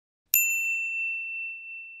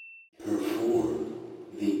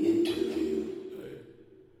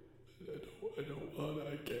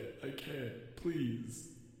Please.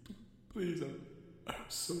 Please, I'm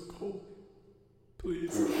so cold.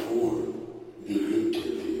 Please. Perform the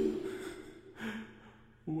interview.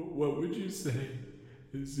 What would you say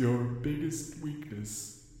is your biggest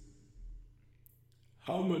weakness?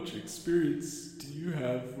 How much experience do you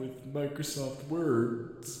have with Microsoft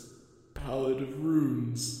Word's palette of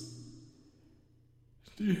runes?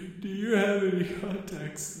 Do you have any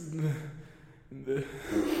contacts in the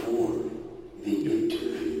Perform the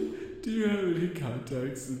interview. Do you have any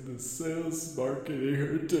contacts in the sales, marketing,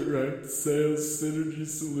 or direct sales synergy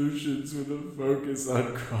solutions with a focus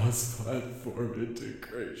on cross-platform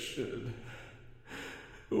integration?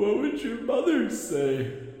 What would your mother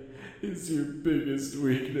say is your biggest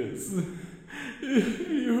weakness? If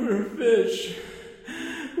you were a fish,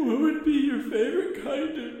 what would be your favorite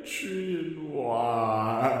kind of tree and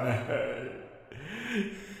why?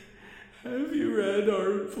 Have you read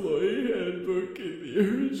our employee handbook in the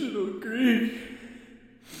original Greek?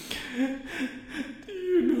 Do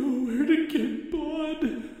you know where to get blood?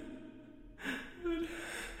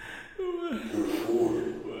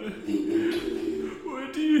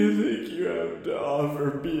 What do you think you have to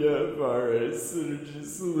offer BFRA Synergy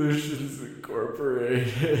Solutions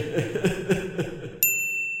Incorporated?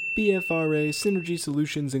 BFRA Synergy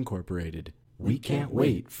Solutions Incorporated. We can't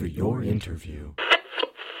wait for your interview.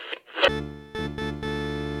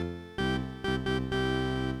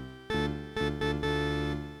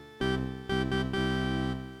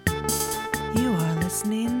 You are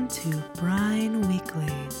listening to Brine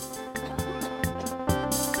Weekly.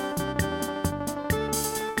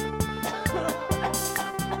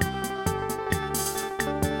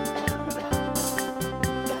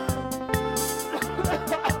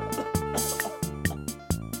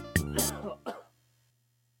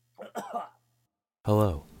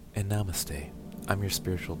 Hello, and namaste. I'm your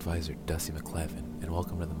spiritual advisor, Dusty McLavin, and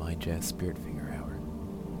welcome to the Mind Jazz Spirit Finger Hour.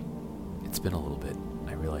 It's been a little bit,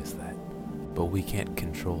 I realize that, but we can't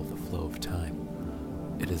control the flow of time.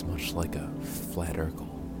 It is much like a flat Urkel.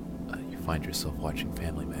 You find yourself watching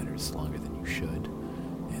Family Matters longer than you should,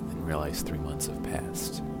 and then realize 3 months have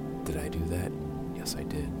passed. Did I do that? Yes, I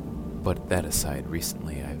did. But that aside,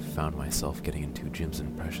 recently I've found myself getting into gems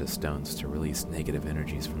and precious stones to release negative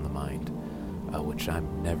energies from the mind, which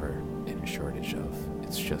I'm never in a shortage of.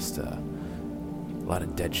 It's just a lot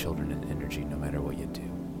of dead children in energy no matter what you do.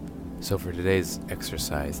 So for today's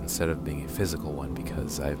exercise, instead of being a physical one,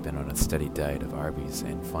 because I've been on a steady diet of Arby's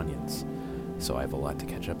and Funyuns, so I have a lot to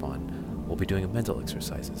catch up on, we'll be doing mental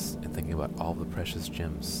exercises and thinking about all the precious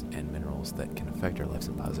gems and minerals that can affect our lives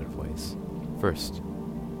in positive ways. First,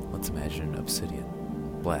 let's imagine obsidian,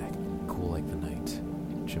 black, cool like the night,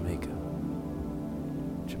 Jamaica.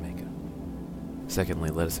 Secondly,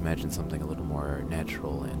 let us imagine something a little more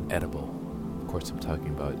natural and edible. Of course, I'm talking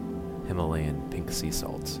about Himalayan pink sea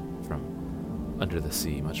salt from under the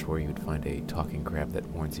sea, much where you would find a talking crab that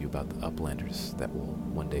warns you about the uplanders that will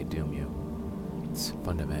one day doom you. It's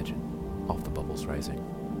fun to imagine. Off the bubbles rising.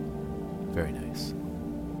 Very nice.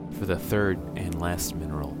 For the third and last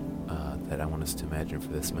mineral that I want us to imagine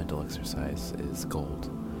for this mental exercise is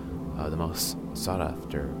gold. The most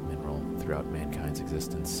sought-after mineral throughout mankind's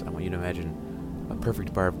existence. I want you to imagine a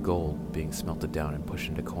perfect bar of gold being smelted down and pushed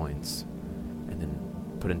into coins, and then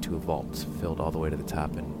put into a vault filled all the way to the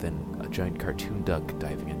top, and then a giant cartoon duck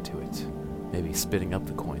diving into it, maybe spitting up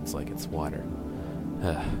the coins like it's water.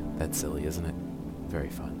 That's silly, isn't it? Very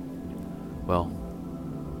fun. Well,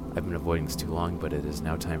 I've been avoiding this too long, but it is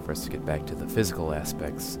now time for us to get back to the physical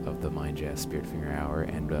aspects of the Mind Jazz Spirit Finger Hour,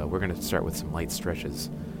 and we're going to start with some light stretches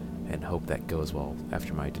and hope that goes well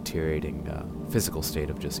after my deteriorating physical state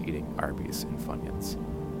of just eating Arby's and Funyuns.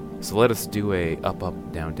 So let us do a up,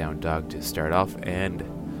 up, down, down dog to start off, and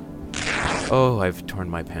oh, I've torn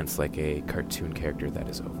my pants like a cartoon character that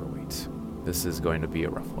is overweight. This is going to be a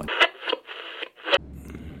rough one.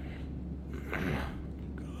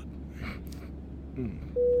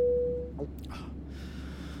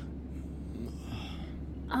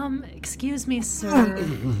 Excuse me, sir.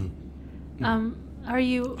 Are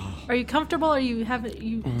you comfortable? Are you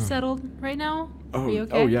settled right now? Are you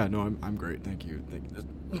okay? Oh yeah, no, I'm great. Thank you.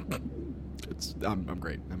 I'm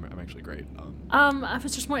great. I'm actually great. I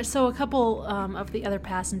was just more. So a couple of the other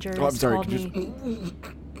passengers called me,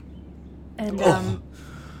 and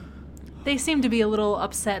they seem to be a little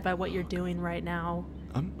upset by what you're doing right now.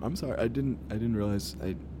 I'm sorry. I didn't realize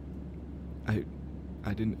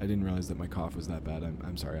I didn't realize that my cough was that bad.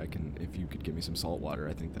 I'm sorry. If you could give me some salt water,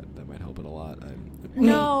 I think that might help it a lot.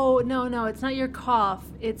 No, it's not your cough.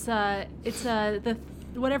 It's the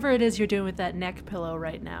whatever it is you're doing with that neck pillow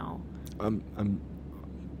right now. I'm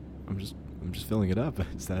just filling it up.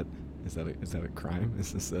 Is that Is that a crime?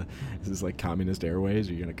 Is this like communist airways?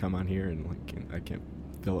 Are you gonna come on here and I can't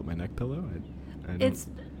fill up my neck pillow? I don't,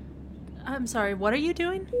 I'm sorry. What are you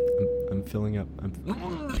doing? I'm filling up. I'm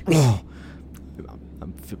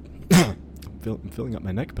filling up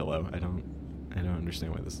my neck pillow. I don't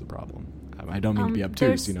understand why this is a problem. I don't mean to be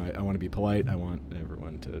obtuse. I want to be polite. I want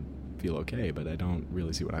everyone to feel okay, but I don't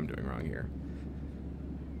really see what I'm doing wrong here.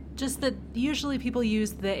 Just that usually people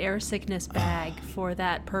use the air sickness bag for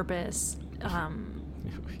that purpose.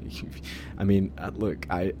 I mean, look,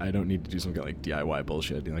 I don't need to do some kind of like DIY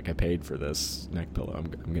bullshit. Like, I paid for this neck pillow.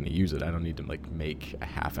 I'm going to use it. I don't need to like make a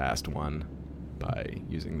half-assed one by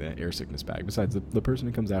using the air sickness bag. Besides, the person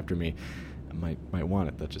who comes after me might want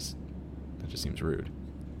it. That just seems rude.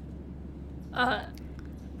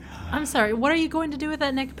 I'm sorry. What are you going to do with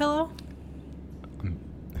that neck pillow?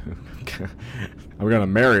 I'm gonna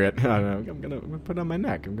marry it. I'm gonna put it on my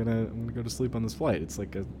neck. I'm gonna go to sleep on this flight. It's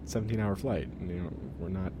like a 17-hour flight. We're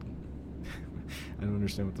not. I don't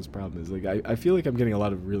understand what this problem is. Like, I feel like I'm getting a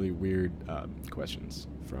lot of really weird questions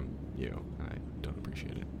from you, and I don't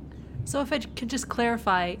appreciate it. So if I could just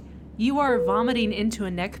clarify, you are vomiting into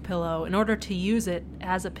a neck pillow in order to use it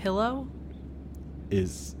as a pillow?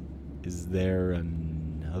 Is there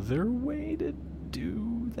another way to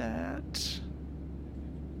do that?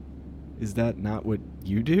 Is that not what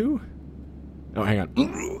you do? Oh, hang on.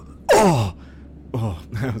 Oh,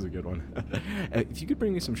 that was a good one. If you could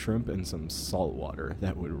bring me some shrimp and some salt water,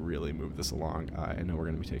 that would really move this along. I know we're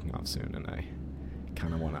going to be taking off soon, and I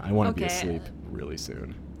kind of want to be asleep really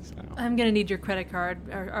soon. So. I'm going to need your credit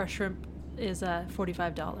card. Our shrimp is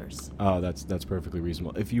 $45. Oh, that's perfectly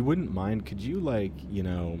reasonable. If you wouldn't mind, could you,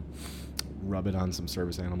 rub it on some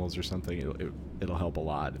service animals or something? It'll help a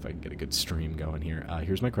lot if I can get a good stream going here.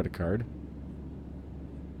 Here's my credit card.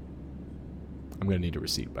 I'm going to need a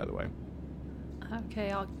receipt, by the way.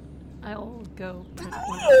 Okay, I'll go.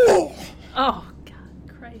 Oh,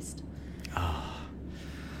 God, Christ.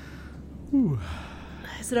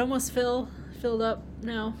 Is it almost filled up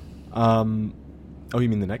now? Oh, you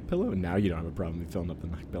mean the neck pillow? Now you don't have a problem with filling up the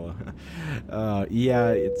neck pillow. Yeah,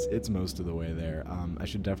 it's most of the way there. I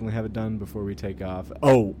should definitely have it done before we take off.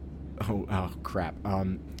 Oh, crap.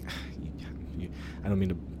 I don't mean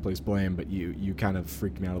to place blame, but you kind of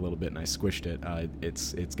freaked me out a little bit, and I squished it.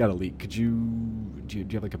 It's got a leak. Do you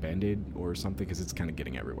have like a Band-Aid or something? Because it's kind of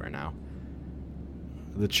getting everywhere now.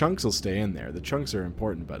 The chunks will stay in there. The chunks are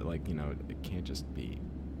important, but it can't just be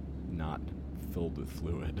not filled with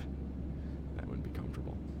fluid. That wouldn't be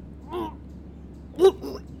comfortable. Oh,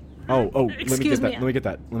 let me get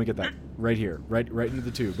that. Right here. Right into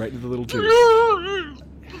the tube. Right into the little tube.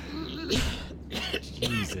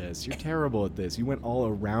 Jesus, you're terrible at this. You went all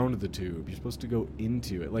around the tube. You're supposed to go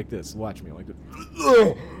into it like this. Watch me, like this.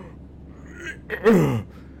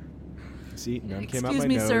 See, none came out my nose. Excuse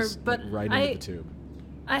me, sir, but right into the tube.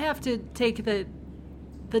 I have to take the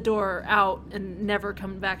door out and never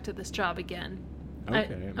come back to this job again.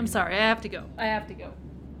 Okay. I'm sorry. I have to go.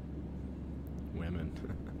 Women.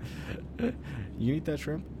 You eat that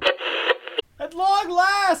shrimp? At long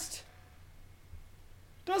last!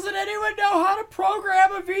 Doesn't anyone know how to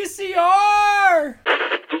program a VCR?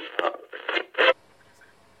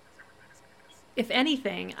 If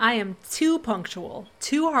anything, I am too punctual,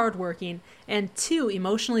 too hardworking, and too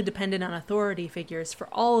emotionally dependent on authority figures for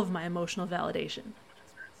all of my emotional validation.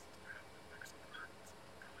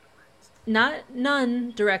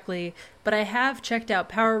 None directly, but I have checked out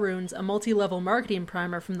Power Runes, a multi-level marketing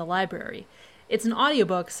primer from the library. It's an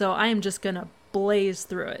audiobook, so I am just gonna blaze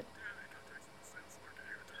through it.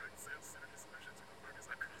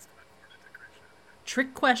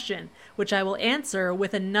 Trick question, which I will answer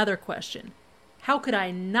with another question. How could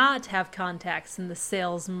I not have contacts in the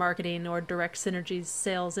sales, marketing, or direct synergies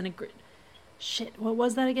sales integrate? Shit, what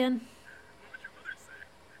was that again?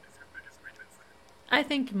 I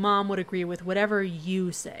think Mom would agree with whatever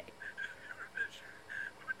you say.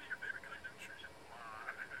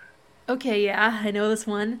 Okay, yeah, I know this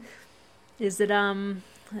one. Is it, hang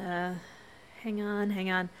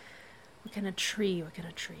on. What kind of tree?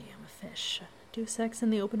 I'm a fish. Do sex in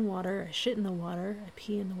the open water. I shit in the water. I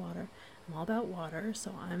pee in the water. I'm all about water,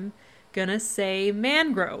 so I'm gonna say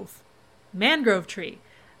mangrove. Mangrove tree.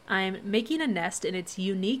 I'm making a nest in its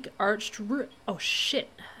unique arched root. Oh shit,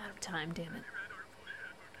 out of time, damn it.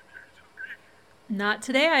 Not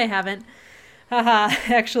today, I haven't. Haha,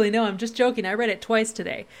 actually, no, I'm just joking. I read it twice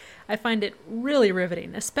today. I find it really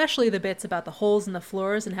riveting, especially the bits about the holes in the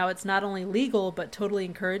floors and how it's not only legal, but totally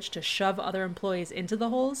encouraged to shove other employees into the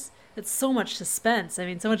holes. It's so much suspense. I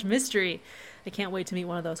mean, so much mystery. I can't wait to meet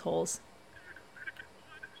one of those holes.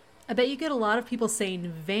 I bet you get a lot of people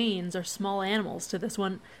saying veins are small animals to this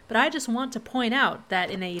one, but I just want to point out that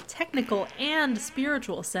in a technical and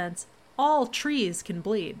spiritual sense, all trees can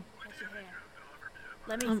bleed.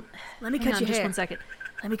 Let me cut Hang your on, just hair. 1 second.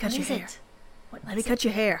 Let me cut What your is hair. it? Let me cut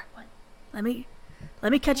your hair. What? Let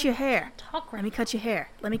me cut your hair. Talk right Let me cut your hair.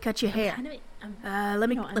 Let me cut your hair. I'm Let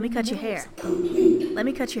me in the cut your middle hair. of something. Let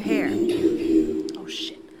me cut your hair. Oh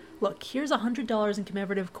shit. Look, here's $100 in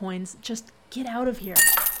commemorative coins. Just get out of here.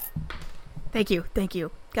 Thank you.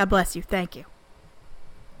 God bless you. Thank you.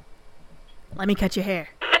 Let me cut your hair.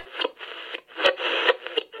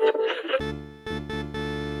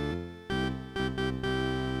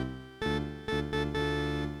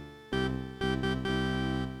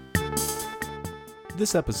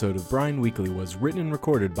 This episode of Brian Weekly was written and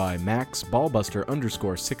recorded by Max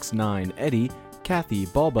Ballbuster_69 Eddie, Kathy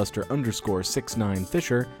Ballbuster_69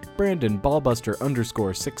 Fisher, Brandon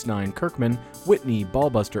Ballbuster_69 Kirkman, Whitney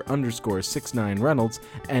Ballbuster_69 Reynolds,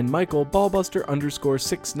 and Michael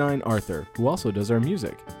Ballbuster_69 Arthur, who also does our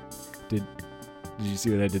music. Did you see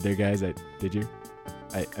what I did there, guys? Did you?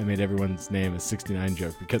 I made everyone's name a 69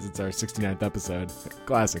 joke because it's our 69th episode.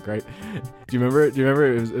 Classic, right? Do you remember?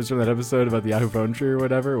 It was from that episode about the Yahoo phone tree or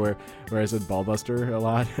whatever, where I said Ballbuster a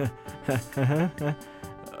lot.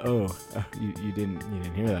 Oh, you didn't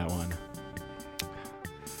hear that one.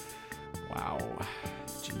 Wow,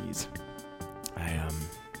 jeez. I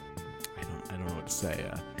don't know what to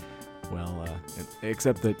say.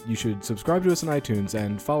 Except that you should subscribe to us on iTunes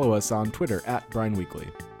and follow us on Twitter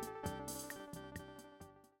 @BrianWeekly.